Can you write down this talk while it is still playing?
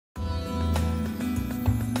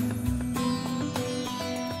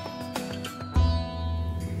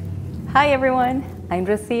Hi everyone, I'm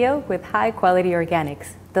Rocio with High Quality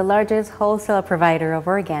Organics, the largest wholesale provider of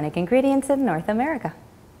organic ingredients in North America.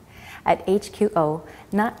 At HQO,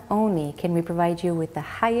 not only can we provide you with the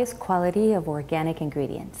highest quality of organic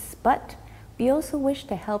ingredients, but we also wish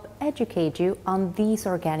to help educate you on these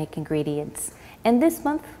organic ingredients. And this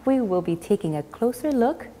month, we will be taking a closer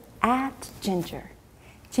look at ginger.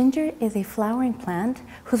 Ginger is a flowering plant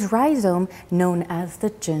whose rhizome, known as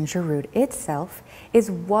the ginger root itself, is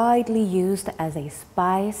widely used as a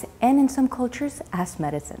spice and in some cultures as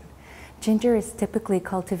medicine. Ginger is typically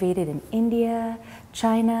cultivated in India,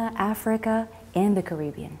 China, Africa, and the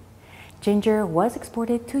Caribbean. Ginger was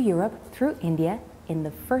exported to Europe through India in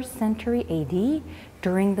the 1st century AD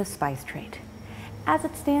during the spice trade. As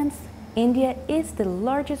it stands, India is the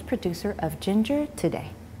largest producer of ginger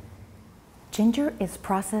today. Ginger is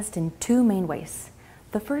processed in two main ways.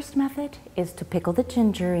 The first method is to pickle the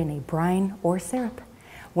ginger in a brine or syrup.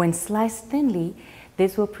 When sliced thinly,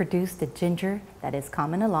 this will produce the ginger that is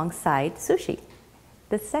common alongside sushi.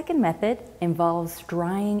 The second method involves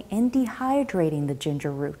drying and dehydrating the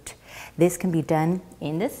ginger root. This can be done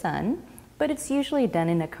in the sun, but it's usually done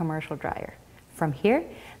in a commercial dryer. From here,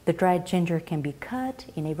 the dried ginger can be cut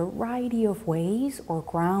in a variety of ways or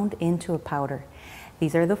ground into a powder.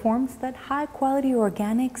 These are the forms that High Quality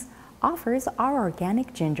Organics offers our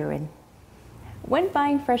organic ginger in. When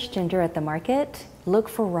buying fresh ginger at the market, look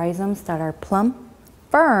for rhizomes that are plump,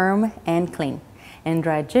 firm, and clean. And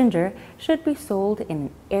dried ginger should be sold in an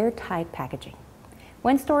airtight packaging.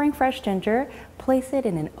 When storing fresh ginger, place it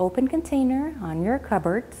in an open container on your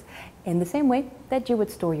cupboards in the same way that you would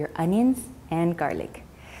store your onions and garlic.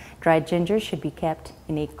 Dried ginger should be kept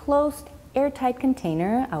in a closed, airtight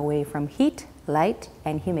container away from heat, light,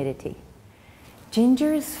 and humidity.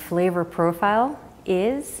 Ginger's flavor profile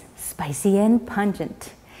is spicy and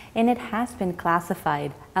pungent, and it has been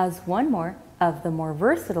classified as one more of the more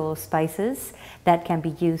versatile spices that can be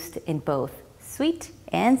used in both sweet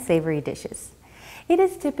and savory dishes. It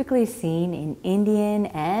is typically seen in Indian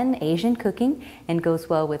and Asian cooking and goes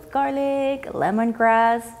well with garlic,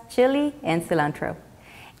 lemongrass, chili, and cilantro.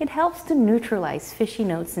 It helps to neutralize fishy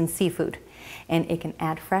notes in seafood, and it can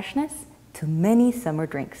add freshness to many summer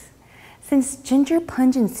drinks. Since ginger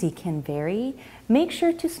pungency can vary, make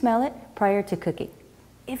sure to smell it prior to cooking.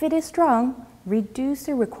 If it is strong, reduce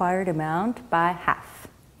the required amount by half.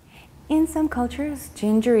 In some cultures,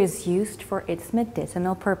 ginger is used for its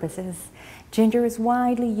medicinal purposes. Ginger is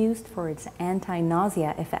widely used for its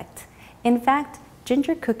anti-nausea effect. In fact,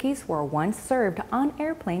 ginger cookies were once served on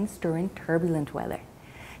airplanes during turbulent weather.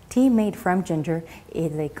 Tea made from ginger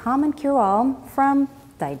is a common cure-all, from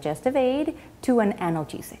digestive aid to an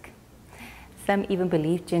analgesic. Some even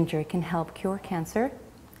believe ginger can help cure cancer,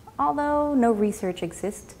 although no research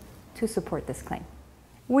exists to support this claim.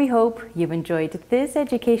 We hope you've enjoyed this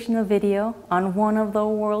educational video on one of the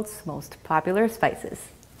world's most popular spices,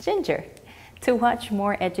 ginger. To watch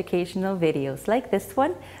more educational videos like this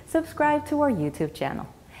one, subscribe to our YouTube channel.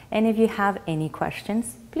 And if you have any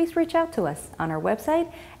questions, please reach out to us on our website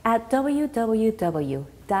at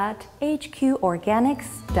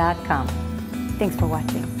www.hqorganics.com. Thanks for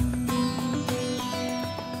watching.